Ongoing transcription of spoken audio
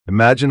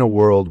Imagine a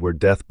world where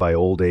death by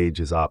old age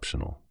is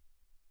optional.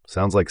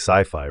 Sounds like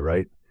sci-fi,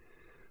 right?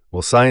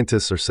 Well,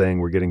 scientists are saying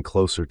we're getting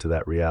closer to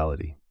that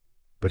reality.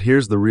 But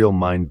here's the real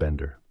mind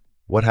bender.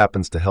 What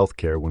happens to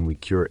healthcare when we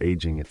cure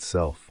aging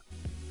itself?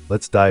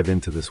 Let's dive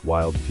into this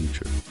wild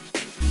future.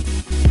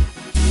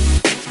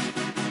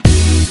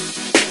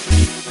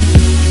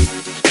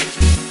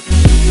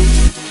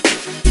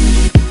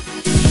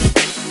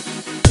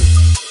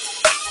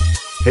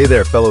 Hey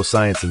there, fellow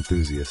science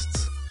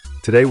enthusiasts.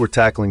 Today we're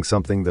tackling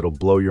something that'll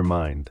blow your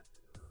mind.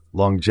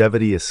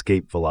 Longevity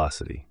escape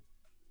velocity.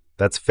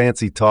 That's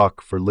fancy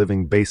talk for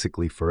living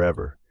basically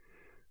forever.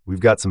 We've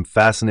got some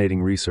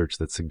fascinating research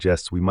that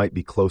suggests we might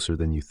be closer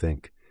than you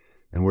think.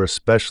 And we're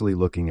especially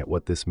looking at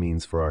what this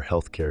means for our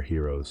healthcare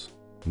heroes,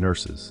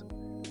 nurses.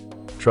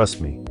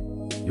 Trust me,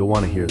 you'll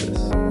want to hear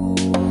this.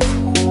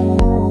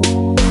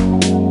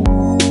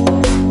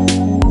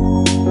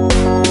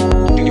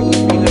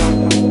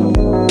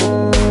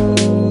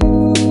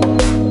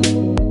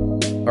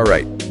 All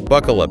right,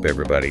 buckle up,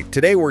 everybody.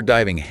 Today we're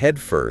diving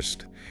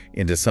headfirst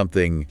into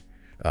something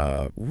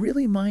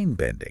really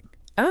mind-bending.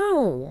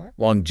 Oh,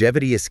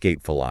 Longevity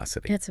escape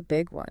velocity. it's a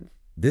big one.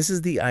 This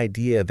is the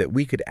idea that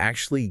we could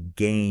actually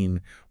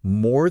gain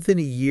more than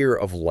a year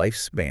of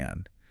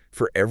lifespan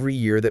for every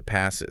year that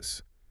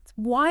passes. It's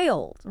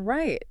wild,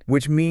 right?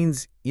 Which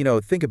means,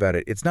 think about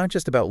it. It's not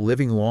just about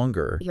living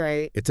longer.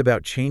 Right. It's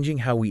about changing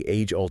how we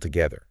age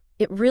altogether.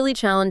 It really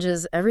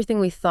challenges everything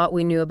we thought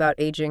we knew about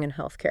aging and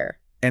healthcare.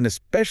 And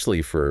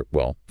especially for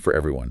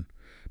everyone.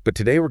 But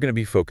today we're going to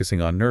be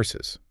focusing on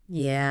nurses.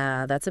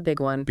 Yeah, that's a big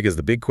one. Because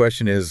the big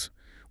question is,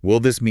 will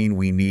this mean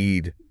we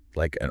need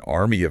like an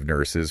army of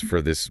nurses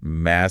for this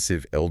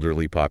massive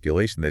elderly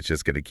population that's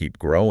just going to keep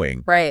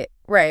growing? Right.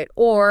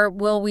 Or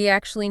will we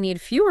actually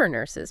need fewer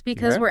nurses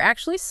because we're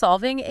actually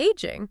solving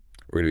aging?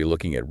 We're going to be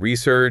looking at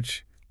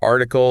research,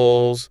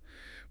 articles.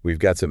 We've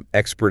got some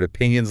expert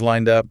opinions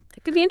lined up.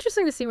 It could be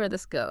interesting to see where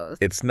this goes.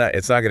 It's not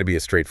going to be a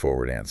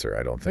straightforward answer,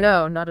 I don't think.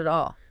 No, not at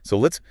all. So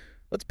let's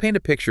paint a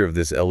picture of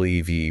this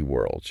LEV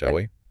world, shall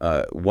we?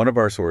 One of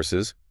our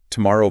sources,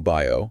 Tomorrow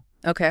Bio,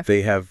 Okay.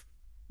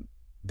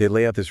 they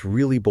lay out this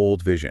really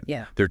bold vision.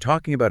 Yeah. They're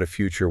talking about a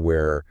future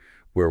where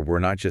we're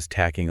not just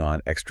tacking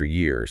on extra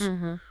years.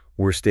 Mm-hmm.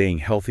 We're staying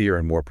healthier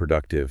and more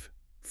productive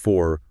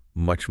for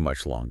much,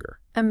 much longer.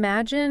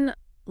 Imagine,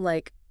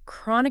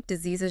 chronic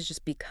diseases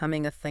just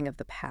becoming a thing of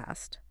the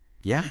past.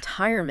 Yeah.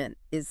 Retirement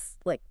is,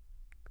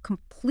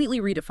 completely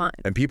redefined.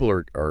 And people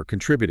are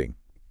contributing,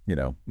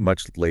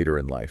 much later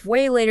in life.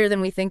 Way later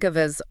than we think of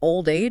as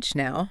old age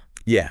now.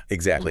 Yeah,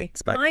 exactly.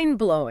 It's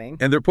mind-blowing.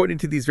 And they're pointing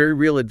to these very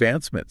real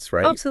advancements,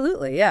 right?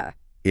 Absolutely, yeah.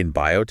 In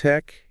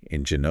biotech,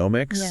 in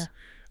genomics, Yeah.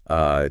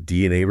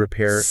 DNA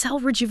repair. Cell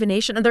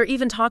rejuvenation. And they're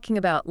even talking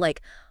about,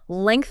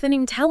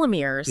 lengthening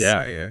telomeres.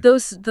 Yeah.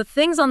 The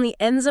things on the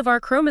ends of our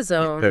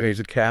chromosome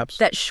Phased caps.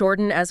 that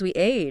shorten as we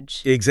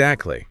age.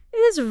 Exactly. It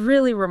is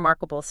really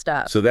remarkable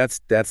stuff. So that's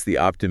the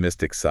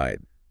optimistic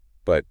side.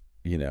 But,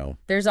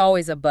 There's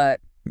always a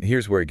but.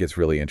 here's where it gets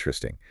really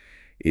interesting,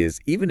 is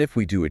even if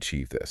we do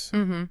achieve this,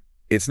 Mm-hmm.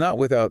 it's not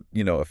without,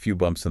 a few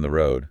bumps in the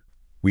road.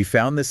 We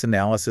found this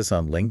analysis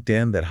on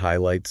LinkedIn that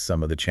highlights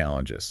some of the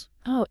challenges.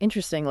 Oh,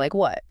 interesting. Like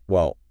what?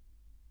 Well,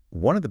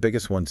 one of the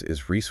biggest ones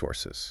is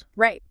resources.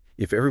 Right.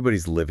 If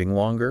everybody's living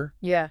longer,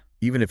 Yeah.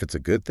 even if it's a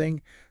good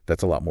thing,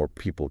 that's a lot more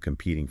people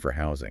competing for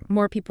housing.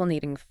 More people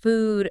needing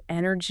food,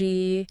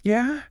 energy.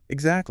 Yeah,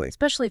 exactly.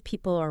 Especially if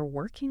people are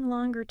working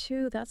longer,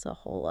 too. That's a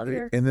whole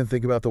other... And then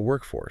think about the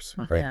workforce,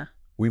 right? Yeah.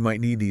 We might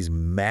need these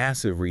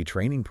massive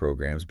retraining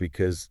programs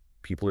because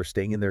people are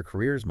staying in their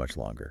careers much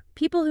longer.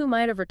 People who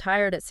might have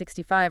retired at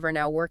 65 are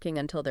now working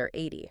until they're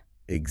 80.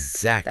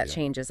 Exactly. That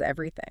changes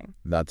everything.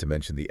 Not to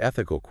mention the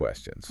ethical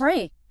questions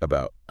Right.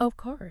 about Of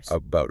course.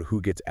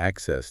 who gets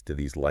access to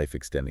these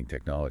life-extending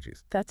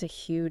technologies. That's a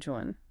huge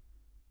one.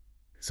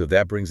 So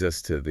that brings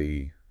us to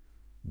the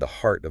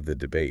heart of the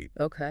debate,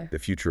 Okay. the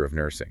future of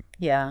nursing.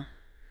 Yeah.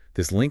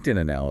 This LinkedIn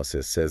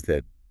analysis says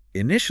that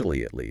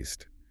initially, at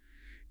least,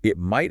 it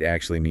might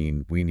actually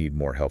mean we need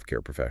more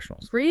healthcare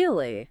professionals.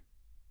 Really?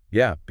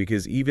 Yeah,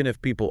 because even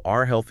if people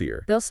are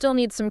healthier. They'll still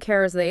need some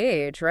care as they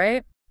age,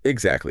 right?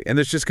 Exactly. And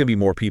there's just going to be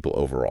more people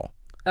overall.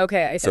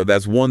 Okay. I see. So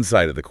that's one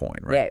side of the coin,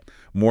 right? Right.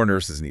 More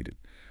nurses needed.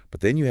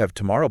 But then you have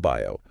Tomorrow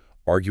Bio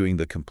arguing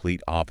the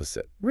complete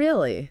opposite.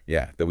 Really?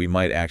 Yeah, that we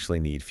might actually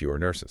need fewer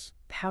nurses.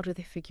 How do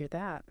they figure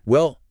that?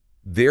 Well,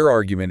 their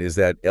argument is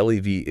that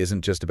LEV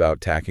isn't just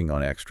about tacking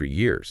on extra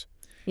years.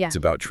 Yeah. It's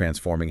about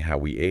transforming how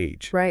we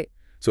age. Right.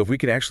 So if we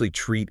can actually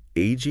treat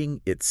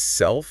aging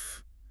itself,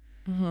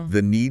 Mm-hmm.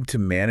 the need to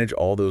manage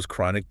all those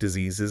chronic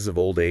diseases of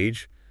old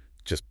age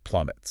just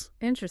plummets.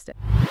 Interesting.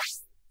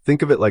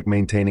 Think of it like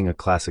maintaining a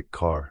classic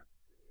car.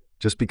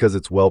 Just because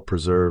it's well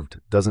preserved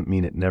doesn't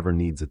mean it never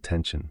needs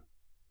attention.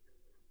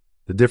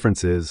 The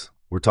difference is,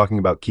 we're talking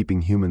about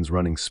keeping humans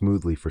running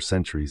smoothly for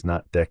centuries,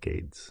 not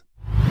decades.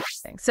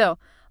 So,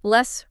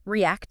 less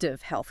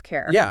reactive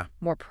healthcare. Yeah,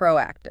 More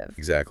proactive.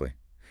 exactly.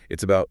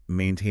 It's about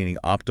maintaining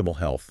optimal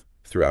health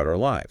throughout our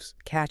lives,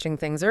 Catching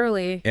things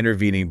early.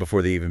 intervening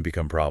before they even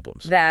become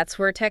problems. That's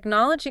where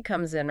technology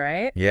comes in,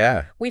 right?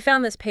 Yeah. We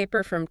found this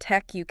paper from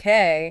Tech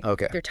UK.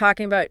 Okay. They're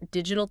talking about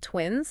digital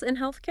twins in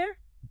healthcare.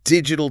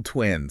 Digital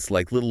twins,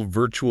 like little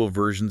virtual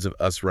versions of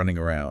us running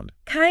around.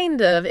 Kind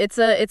of. It's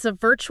a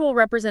virtual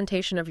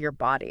representation of your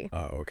body,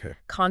 Oh, okay.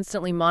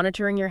 constantly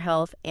monitoring your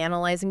health,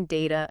 analyzing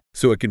data.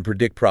 So it can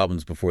predict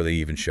problems before they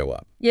even show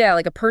up. Yeah,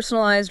 like a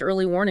personalized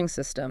early warning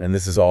system. And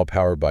this is all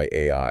powered by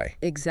AI.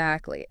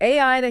 Exactly.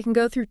 AI that can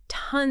go through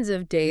tons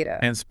of data.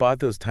 And spot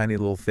those tiny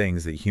little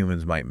things that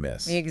humans might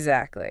miss.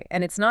 Exactly.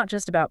 And it's not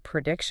just about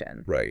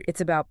prediction. Right.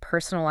 It's about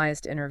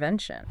personalized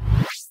intervention.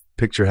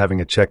 Picture having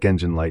a check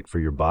engine light for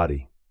your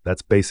body.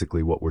 That's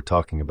basically what we're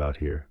talking about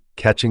here.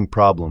 Catching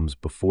problems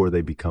before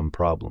they become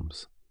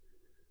problems.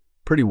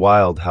 Pretty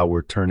wild how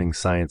we're turning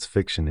science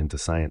fiction into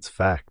science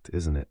fact,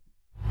 isn't it?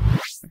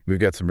 We've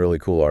got some really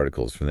cool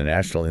articles from the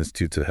National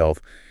Institutes of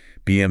Health,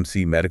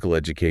 BMC Medical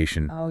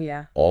Education, Oh,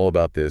 yeah. all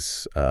about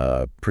this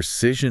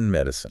precision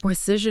medicine.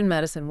 Precision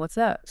medicine. What's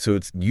that? So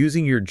it's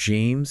using your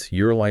genes,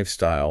 your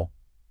lifestyle,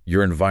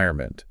 your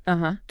environment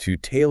Uh-huh. to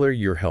tailor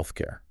your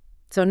healthcare.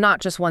 So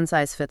not just one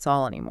size fits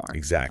all anymore.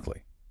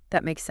 Exactly.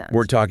 That makes sense.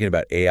 We're talking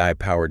about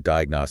AI-powered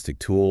diagnostic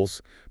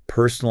tools,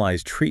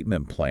 personalized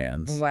treatment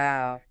plans,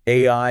 Wow.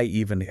 AI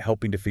even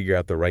helping to figure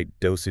out the right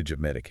dosage of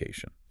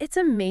medication. It's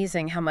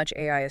amazing how much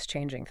AI is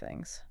changing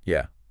things.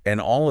 Yeah. And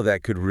all of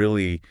that could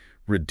really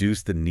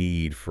reduce the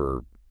need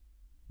for,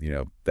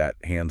 that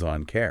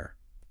hands-on care.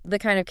 The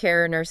kind of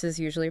care nurses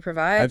usually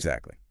provide.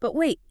 Exactly. But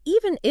wait,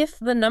 even if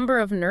the number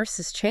of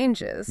nurses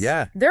changes,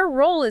 Yeah. their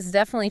role is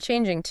definitely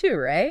changing too,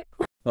 right?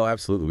 Oh,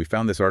 absolutely. We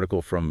found this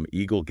article from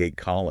Eagle Gate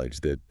College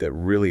that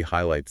really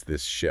highlights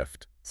this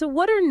shift. So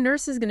what are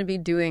nurses going to be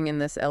doing in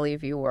this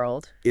LEV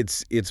world?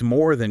 It's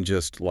more than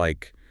just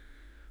like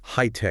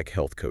high-tech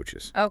health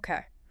coaches.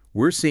 Okay.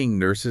 We're seeing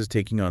nurses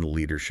taking on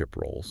leadership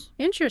roles,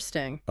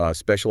 Interesting.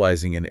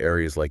 specializing in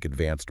areas like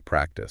advanced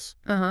practice,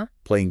 Uh-huh.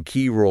 playing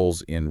key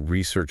roles in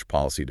research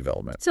policy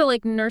development. So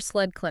like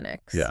nurse-led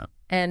clinics. Yeah.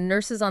 And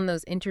nurses on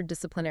those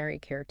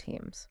interdisciplinary care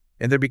teams.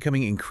 And they're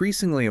becoming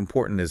increasingly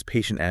important as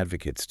patient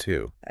advocates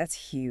too. That's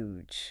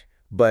huge.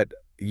 But,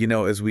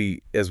 as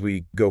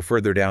we go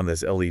further down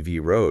this LEV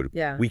road,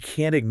 Yeah. we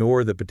can't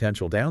ignore the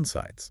potential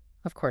downsides.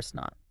 Of course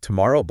not.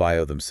 Tomorrow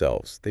Bio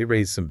themselves, they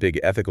raise some big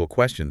ethical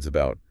questions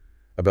about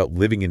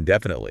living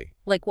indefinitely.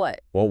 Like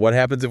what? Well, what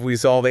happens if we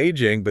solve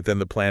aging, but then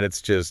the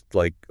planet's just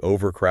like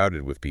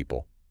overcrowded with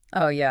people?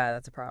 Oh, yeah,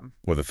 that's a problem.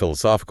 Well, the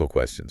philosophical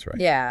questions, right?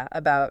 Yeah,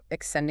 about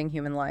extending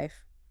human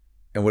life.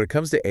 And when it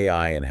comes to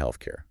AI and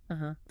healthcare,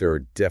 Uh-huh. there are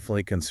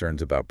definitely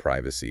concerns about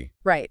privacy.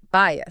 Right,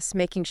 bias,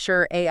 making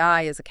sure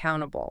AI is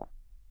accountable.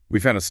 We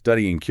found a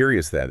study in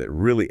Curious that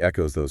really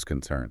echoes those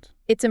concerns.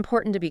 It's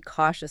important to be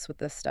cautious with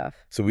this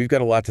stuff. So we've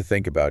got a lot to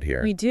think about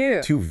here. We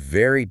do. Two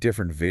very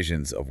different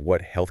visions of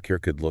what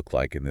healthcare could look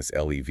like in this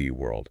LEV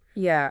world.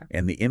 Yeah,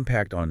 And the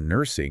impact on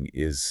nursing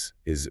is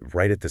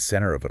right at the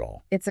center of it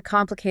all. it's a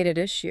complicated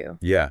issue.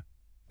 Yeah.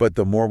 But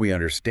the more we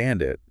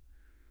understand it,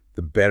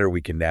 the better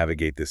we can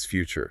navigate this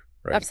future,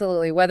 right?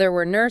 Absolutely, whether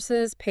we're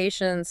nurses,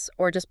 patients,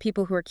 or just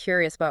people who are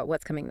curious about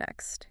what's coming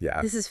next.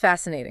 Yeah. This is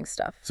fascinating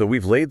stuff. So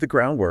we've laid the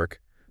groundwork,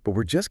 but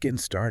we're just getting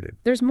started.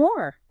 There's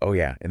more. Oh,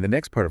 yeah. In the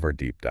next part of our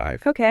deep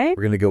dive, Okay.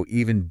 we're going to go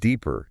even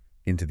deeper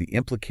into the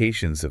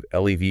implications of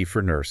LEV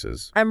for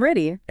nurses I'm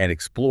ready. and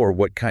explore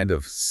what kind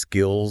of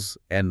skills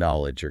and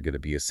knowledge are going to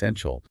be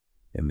essential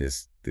in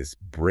this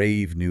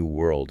brave new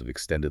world of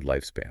extended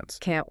lifespans.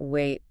 Can't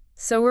wait.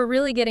 So we're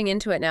really getting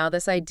into it now,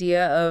 this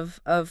idea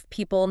of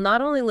people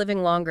not only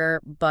living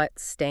longer, but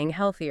staying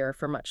healthier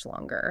for much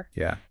longer.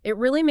 Yeah, It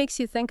really makes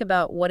you think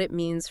about what it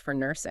means for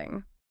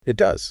nursing. it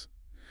does.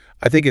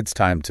 I think it's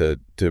time to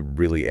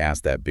really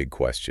ask that big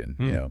question,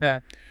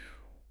 Yeah.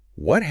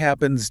 What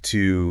happens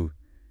to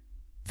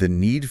the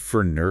need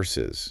for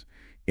nurses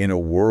in a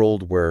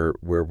world where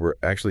we're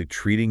actually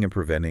treating and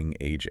preventing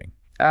aging?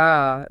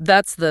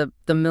 That's the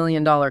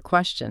million-dollar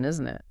question,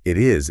 isn't it? It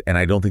is, and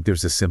I don't think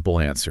there's a simple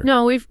answer.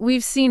 No,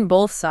 we've seen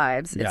both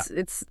sides. Yeah.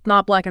 It's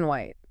not black and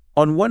white.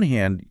 On one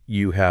hand,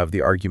 you have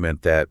the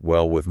argument that,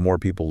 well, with more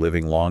people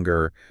living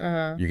longer,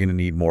 you're going to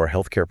need more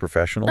healthcare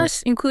professionals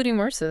Us, including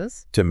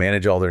nurses. to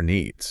manage all their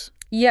needs.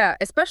 Yeah,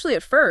 especially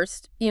at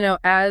first,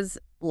 as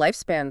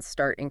lifespans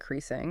start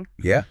increasing,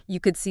 Yeah. you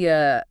could see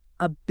a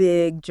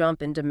big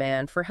jump in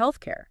demand for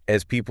healthcare.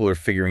 As people are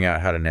figuring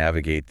out how to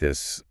navigate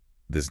this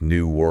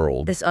new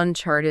world. This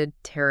uncharted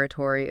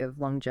territory of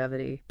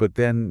longevity. But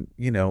then,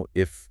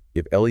 if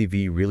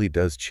LEV really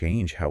does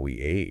change how we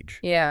age,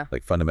 Yeah.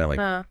 like fundamentally,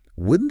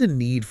 wouldn't the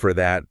need for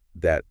that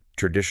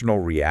traditional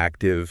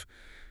reactive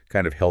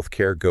kind of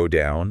healthcare go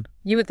down?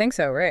 You would think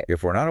so, right?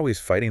 If we're not always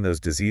fighting those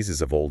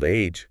diseases of old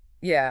age,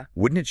 Yeah.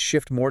 wouldn't it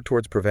shift more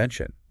towards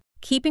prevention?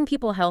 Keeping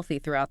people healthy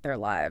throughout their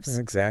lives.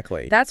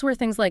 Exactly. That's where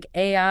things like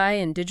AI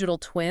and digital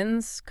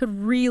twins could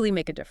really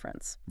make a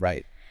difference.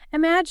 Right.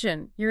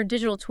 Imagine your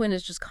digital twin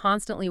is just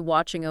constantly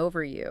watching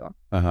over you,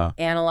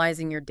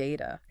 analyzing your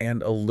data.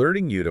 And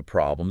alerting you to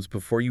problems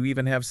before you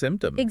even have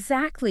symptoms.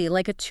 Exactly,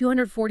 like a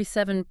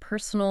 247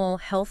 personal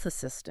health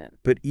assistant.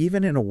 But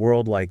even in a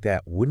world like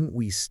that, wouldn't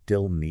we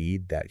still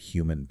need that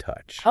human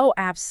touch? Oh,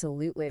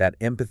 absolutely. That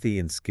empathy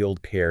and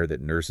skilled care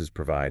that nurses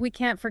provide. We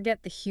can't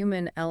forget the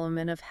human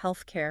element of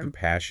healthcare.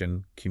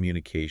 Compassion,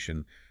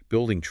 communication,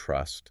 building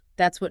trust.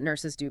 That's what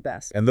nurses do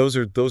best. And those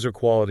are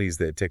qualities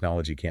that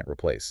technology can't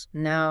replace.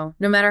 No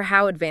matter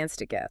how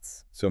advanced it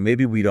gets. So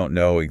maybe we don't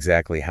know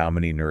exactly how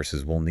many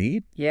nurses we'll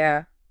need.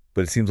 Yeah.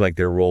 But it seems like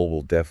their role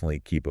will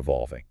definitely keep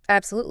evolving.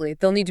 Absolutely.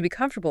 They'll need to be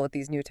comfortable with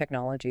these new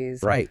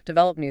technologies. Right.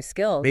 Develop new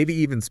skills. Maybe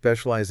even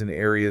specialize in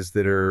areas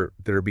that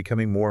are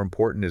becoming more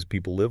important as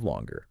people live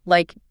longer.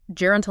 Like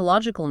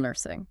gerontological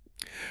nursing.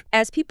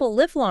 As people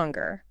live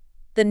longer,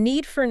 the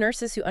need for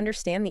nurses who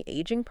understand the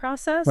aging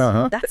process,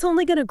 that's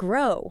only going to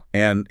grow.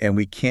 And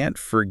we can't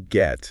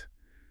forget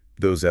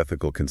those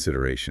ethical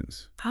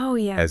considerations. Oh,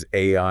 yeah. As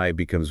AI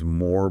becomes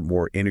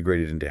more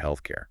integrated into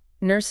healthcare.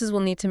 Nurses will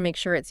need to make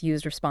sure it's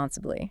used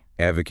responsibly.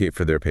 Advocate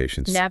for their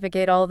patients.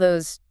 Navigate all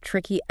those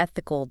tricky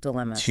ethical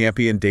dilemmas.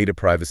 Champion data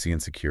privacy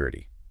and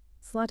security.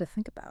 It's a lot to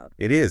think about.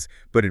 It is,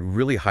 but it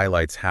really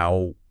highlights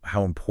how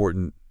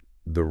important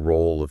the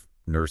role of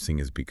nursing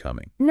is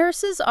becoming.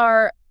 Nurses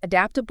are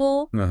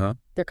adaptable.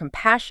 They're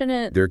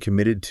compassionate. They're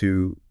committed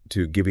to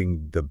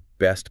giving the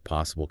best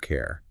possible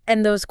care.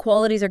 And those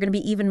qualities are going to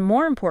be even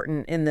more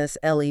important in this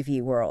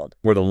LEV world.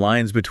 Where the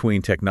lines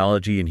between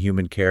technology and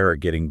human care are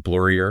getting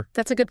blurrier.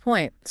 That's a good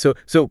point. So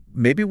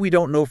maybe we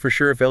don't know for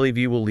sure if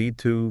LEV will lead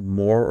to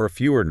more or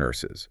fewer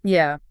nurses.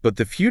 Yeah. But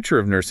the future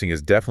of nursing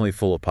is definitely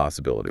full of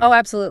possibilities. Oh,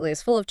 absolutely.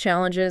 It's full of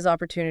challenges,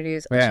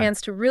 opportunities, a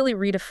chance to really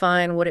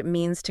redefine what it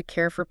means to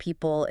care for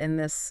people in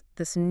this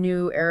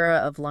new era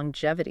of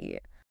longevity.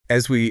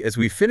 As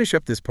we finish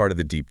up this part of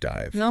the deep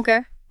dive,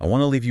 okay, I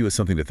want to leave you with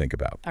something to think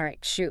about. All right,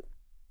 shoot.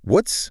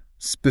 What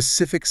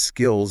specific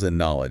skills and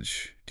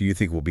knowledge do you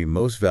think will be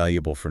most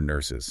valuable for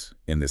nurses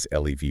in this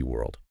LEV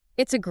world?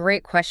 It's a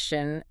great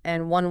question,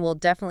 and one we'll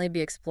definitely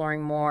be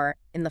exploring more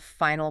in the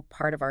final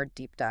part of our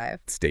deep dive.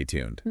 Stay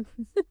tuned.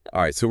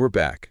 All right, so we're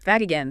back.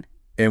 Back again.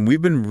 And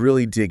we've been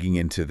really digging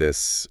into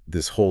this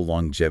whole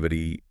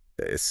longevity,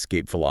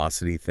 escape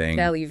velocity thing.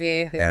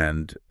 LEV.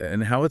 And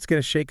how it's going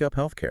to shake up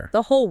healthcare.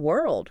 The whole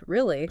world,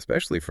 really.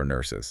 Especially for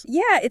nurses.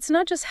 Yeah, it's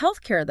not just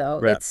healthcare, though.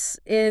 Right.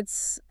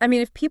 I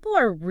mean, if people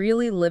are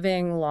really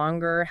living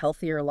longer,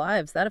 healthier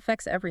lives, that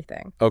affects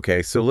everything.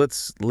 Okay, so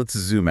let's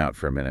zoom out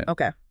for a minute.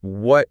 Okay.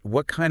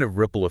 What kind of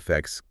ripple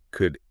effects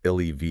could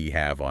LEV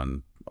have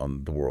on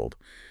the world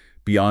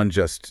beyond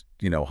just,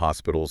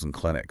 hospitals and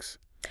clinics?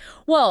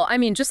 Well, I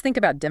mean, just think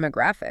about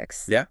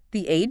demographics. Yeah.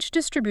 The age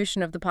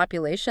distribution of the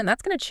population,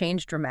 that's going to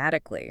change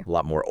dramatically. A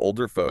lot more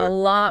older folks. A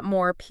lot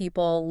more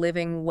people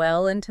living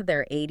well into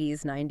their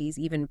 80s, 90s,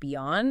 even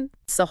beyond.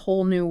 It's a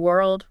whole new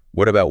world.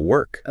 What about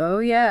work? Oh,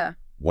 yeah.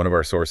 One of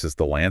our sources,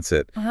 The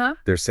Lancet,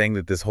 they're saying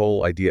that this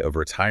whole idea of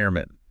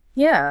retirement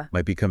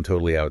might become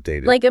totally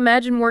outdated. Like,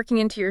 imagine working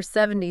into your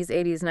 70s,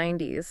 80s,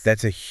 90s.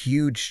 That's a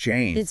huge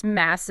change. It's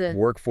massive.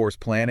 Workforce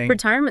planning.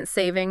 Retirement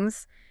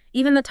savings.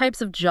 Even the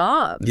types of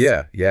jobs.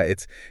 Yeah.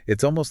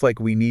 It's almost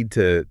like we need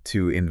to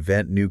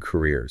invent new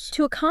careers.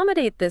 To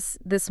accommodate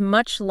this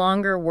much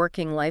longer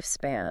working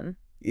lifespan.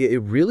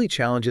 It really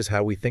challenges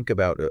how we think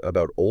about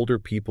older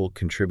people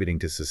contributing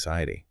to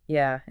society.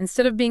 Yeah.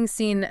 Instead of being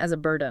seen as a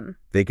burden.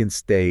 They can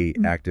stay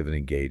active and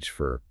engaged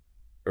for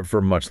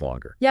much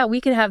longer. Yeah, we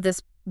could have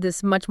this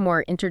much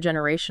more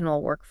intergenerational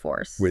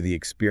workforce. Where the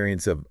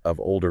experience of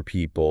older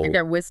people and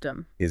their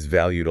wisdom is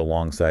valued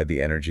alongside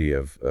the energy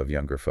of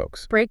younger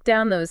folks. Break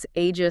down those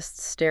ageist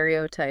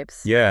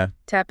stereotypes. Yeah.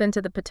 Tap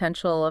into the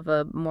potential of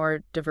a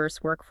more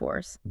diverse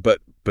workforce.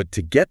 But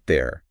to get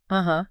there,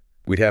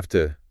 we'd have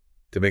to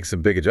make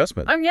some big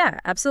adjustments. Oh, yeah,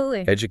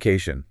 absolutely.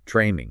 Education,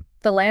 training.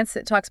 The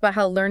Lancet talks about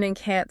how learning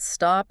can't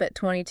stop at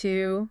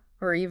 22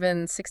 or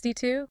even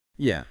 62.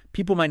 Yeah,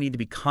 people might need to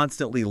be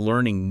constantly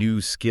learning new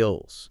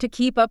skills. To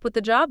keep up with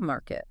the job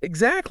market.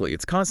 Exactly.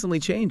 It's constantly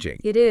changing.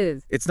 It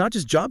is. It's not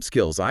just job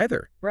skills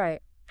either. Right.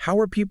 How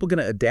are people going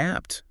to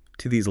adapt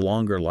to these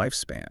longer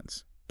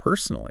lifespans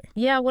personally?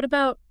 Yeah, what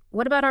about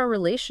our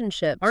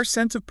relationships? Our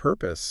sense of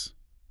purpose.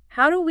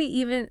 How do we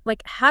even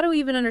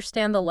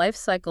understand the life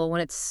cycle when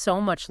it's so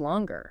much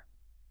longer?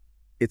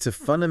 It's a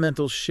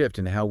fundamental shift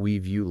in how we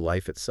view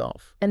life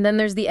itself. And then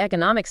there's the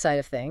economic side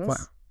of things. Wow.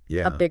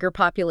 Yeah. A bigger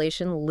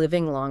population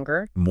living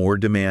longer. More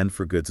demand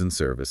for goods and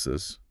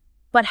services.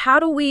 But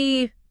how do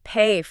we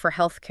pay for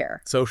healthcare?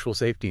 Social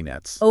safety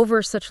nets.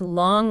 Over such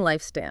long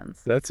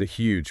lifespans. That's a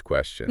huge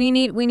question. We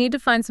need to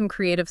find some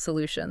creative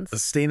solutions.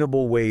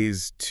 Sustainable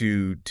ways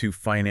to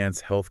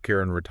finance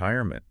healthcare and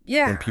retirement.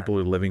 Yeah. When people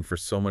are living for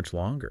so much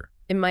longer.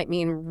 It might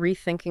mean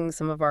rethinking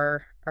some of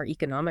our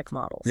economic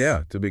models.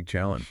 Yeah, it's a big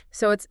challenge.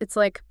 So it's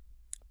like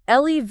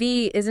LEV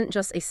isn't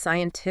just a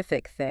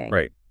scientific thing.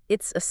 Right.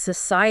 It's a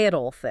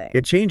societal thing.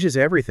 It changes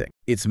everything.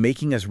 It's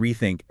making us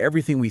rethink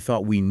everything we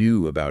thought we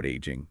knew about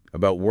aging,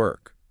 about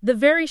work, the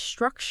very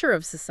structure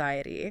of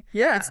society.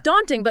 Yeah. It's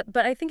daunting, but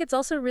I think it's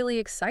also really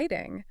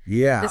exciting.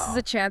 Yeah. This is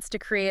a chance to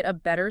create a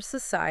better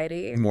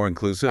society. More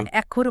inclusive. And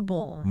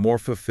equitable. More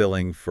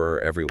fulfilling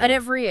for everyone. At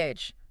every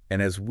age.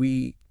 And as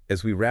we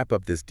wrap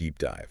up this deep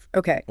dive,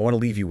 Okay. I want to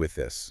leave you with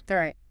this. All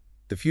right.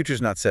 The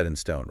future's not set in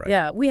stone, right?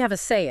 Yeah, we have a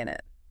say in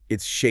it.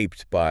 It's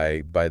shaped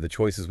by the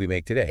choices we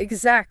make today.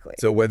 Exactly.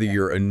 So whether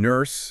you're a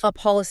nurse, a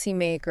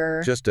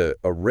policymaker, just a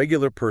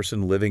regular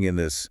person living in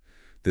this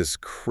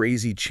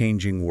crazy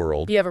changing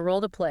world, you have a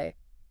role to play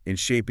in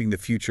shaping the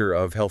future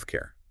of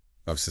healthcare,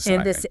 of society.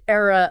 In this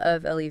era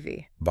of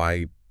LEV.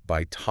 By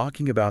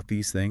talking about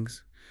these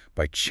things,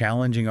 by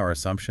challenging our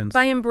assumptions,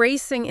 by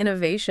embracing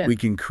innovation, we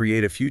can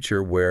create a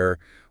future where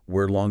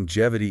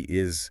longevity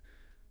is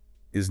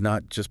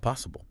not just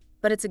possible.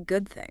 But it's a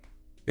good thing.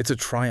 It's a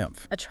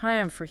triumph. A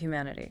triumph for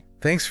humanity.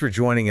 Thanks for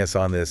joining us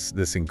on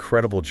this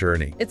incredible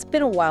journey. It's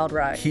been a wild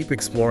ride. Keep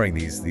exploring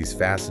these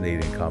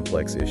fascinating,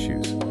 complex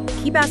issues.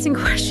 Keep asking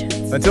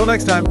questions. Until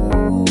next time.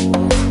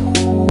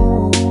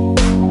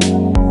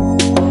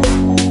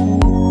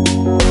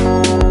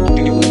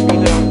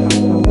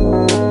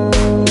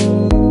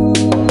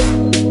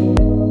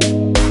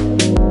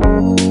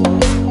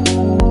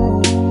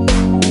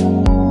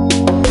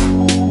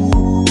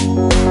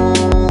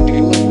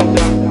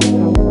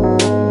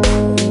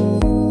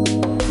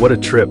 What a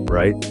trip,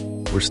 right?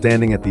 We're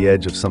standing at the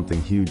edge of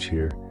something huge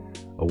here,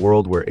 a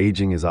world where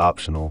aging is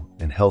optional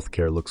and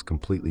healthcare looks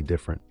completely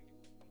different.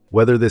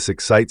 Whether this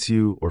excites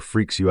you or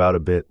freaks you out a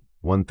bit,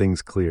 one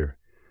thing's clear.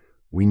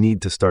 We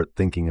need to start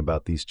thinking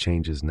about these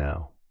changes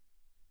now.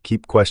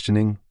 Keep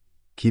questioning,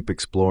 keep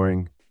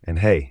exploring, and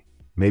hey,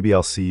 maybe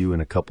I'll see you in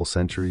a couple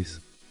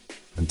centuries.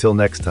 Until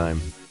next time,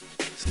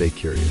 stay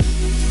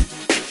curious.